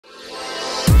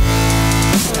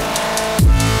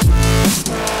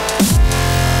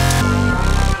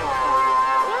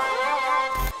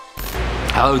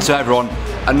Hello to everyone.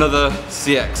 Another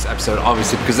CX episode,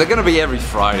 obviously, because they're going to be every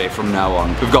Friday from now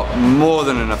on. We've got more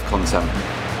than enough content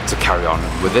to carry on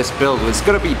with this build. It's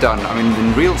going to be done, I mean,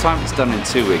 in real time it's done in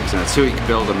 2 weeks, and a 2-week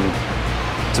build,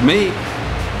 and to me,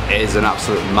 it is an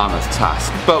absolute mammoth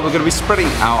task. But we're going to be spreading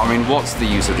out. I mean, what's the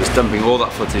use of just dumping all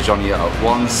that footage on you at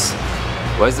once?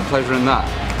 Where's the pleasure in that?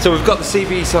 So we've got the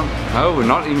oh, we're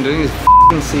not even doing this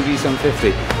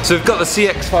CB750. So we've got the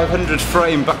CX500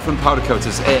 frame back from Powder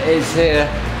Coaters. It is here,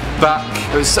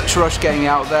 back. It was such a rush getting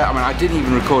out there. I mean, I didn't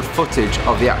even record footage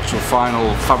of the actual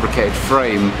final fabricated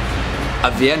frame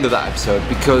at the end of that episode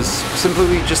because simply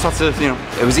we just had to, you know,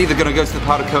 it was either going to go to the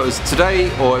Powder Coaters today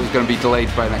or it was going to be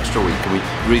delayed by an extra week, and we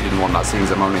really didn't want that, seeing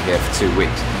as I'm only here for 2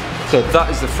 weeks. So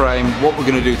that is the frame. What we're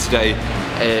going to do today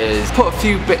is put a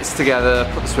few bits together,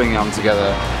 put the swing arm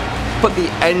together, put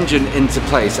the engine into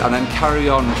place, and then carry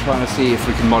on trying to see if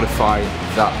we can modify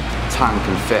that tank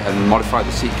and fit and modify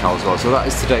the seat cowl as well. So that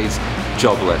is today's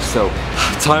job list. So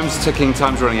time's ticking,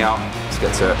 time's running out. Let's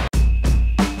get to it.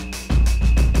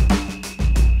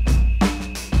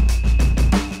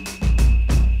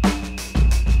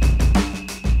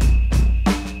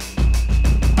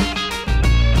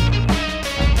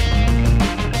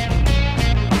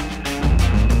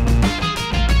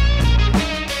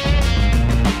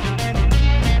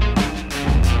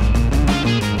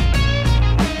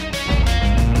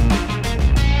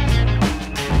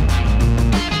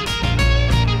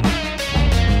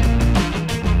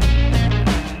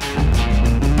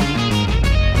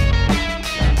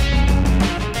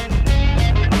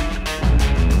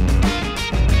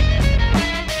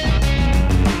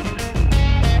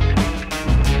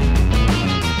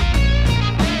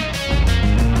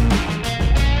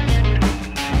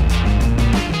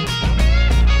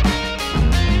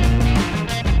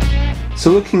 So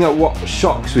looking at what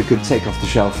shocks we could take off the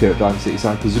shelf here at Diamond City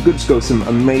Cycles, we've just got some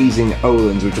amazing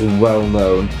Olands, which are well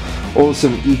known, or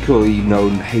some equally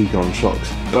known Hagon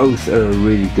shocks. Both are a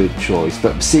really good choice,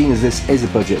 but seeing as this is a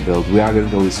budget build, we are going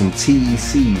to go with some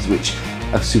TECs, which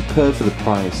are superb for the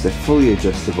price. They're fully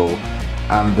adjustable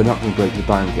and they're not going to break the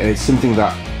bank, and it's something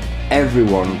that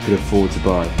everyone could afford to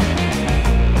buy.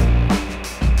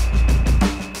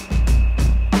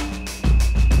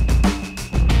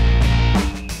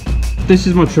 This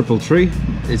is my triple tree.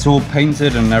 It's all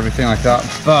painted and everything like that,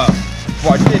 but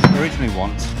what I did originally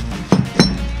want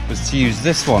was to use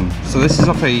this one. So this is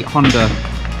off a Honda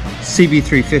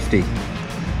CB350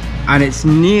 and it's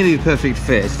nearly the perfect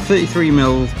fit. It's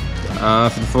 33mm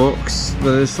for the forks,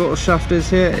 where this little shaft is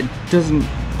here. It doesn't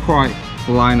quite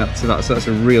line up to that, so that's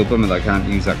a real bummer that I can't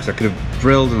use that, because I could have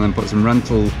drilled and then put some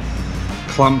rental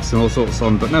clamps and all sorts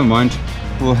on, but never mind.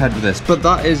 We'll head with this. But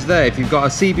that is there. If you've got a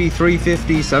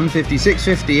CB350, 750,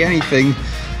 650, anything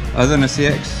other than a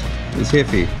CX, it's here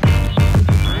for you.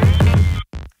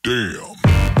 Damn.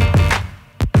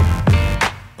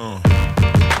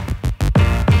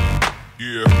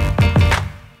 Yeah.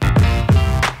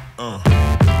 Yeah.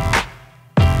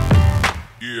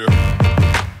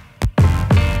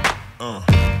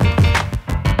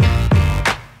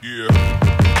 Yeah.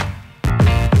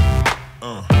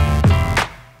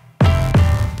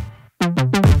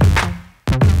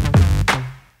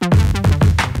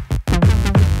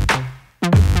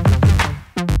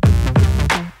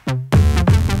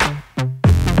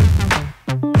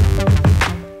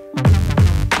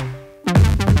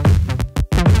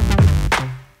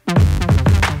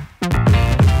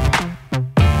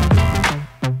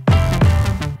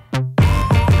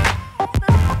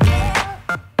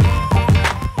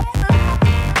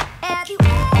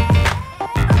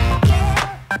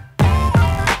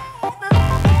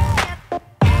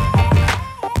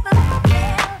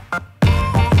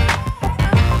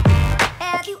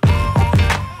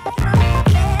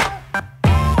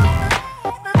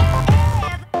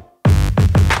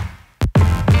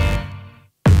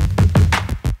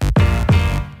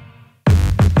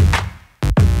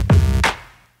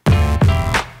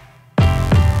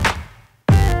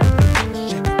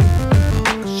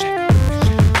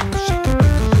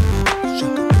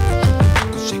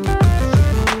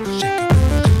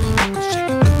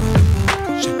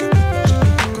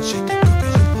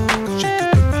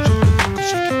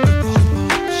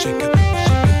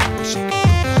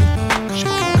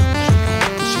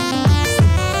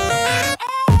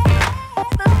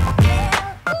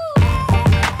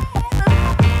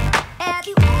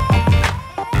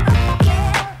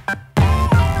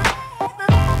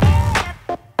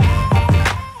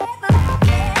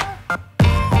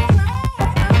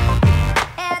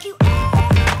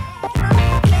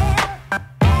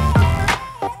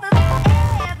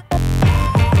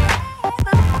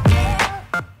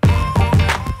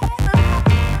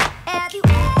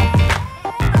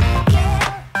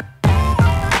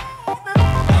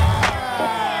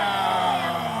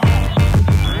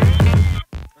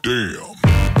 Damn.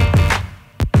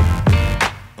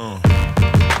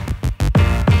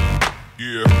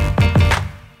 Yeah.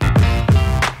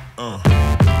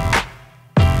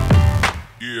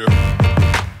 Yeah.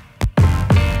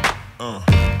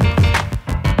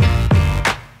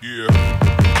 Yeah.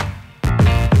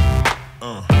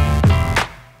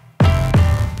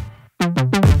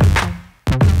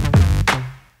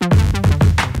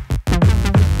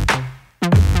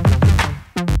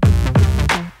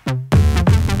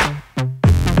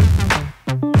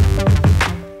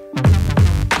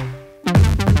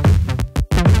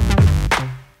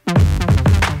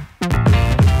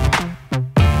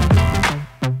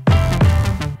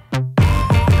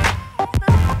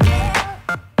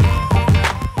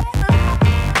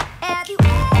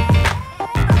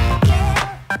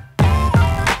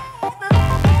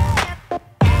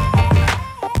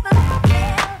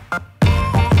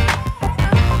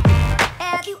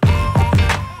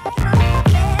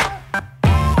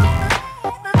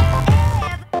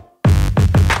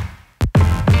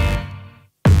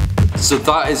 So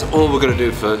that is all we're going to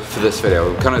do for this video.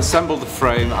 We've kind of assembled the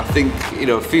frame, I think, you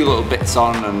know, a few little bits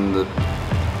on, and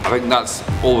I think that's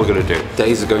all we're going to do.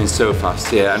 Days are going so fast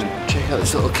here, and check out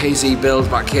this little KZ build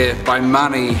back here by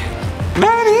Manny.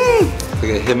 Manny!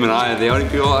 Look at him and I are the only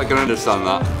people that can understand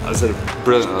that. That's a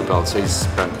brilliant little build. So he's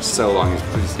spent so long,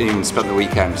 he's even spent the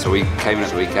weekend, so we came in at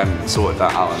the weekend and sorted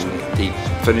that out, and he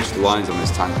finished the lines on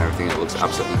this tank and everything. It looks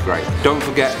absolutely great. Don't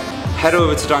forget, head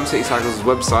over to Diamond City Cycles'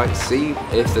 website, see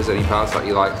if there's any parts that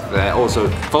you like there. Also,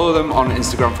 follow them on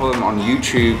Instagram, follow them on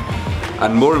YouTube,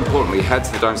 and more importantly, head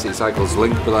to the Diamond City Cycles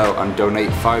link below and donate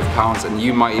 £5, and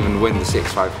you might even win the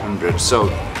CX500. So,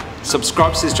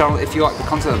 subscribe to this channel if you like the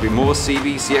content. There'll be more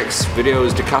CV, CX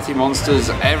videos, Ducati monsters,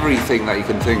 everything that you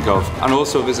can think of. And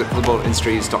also visit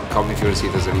clubboldindustries.com if you want to see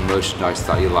if there's any merchandise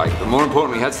that you like. But more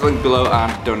importantly, head to the link below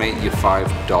and donate your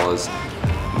 $5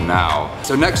 now.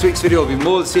 So next week's video will be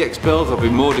more CX build, there'll be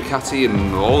more Ducati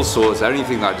and all sorts,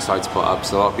 anything that I decide to put up,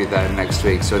 so I'll be there next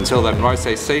week. So until then, right,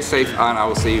 stay safe, and I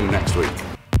will see you next week.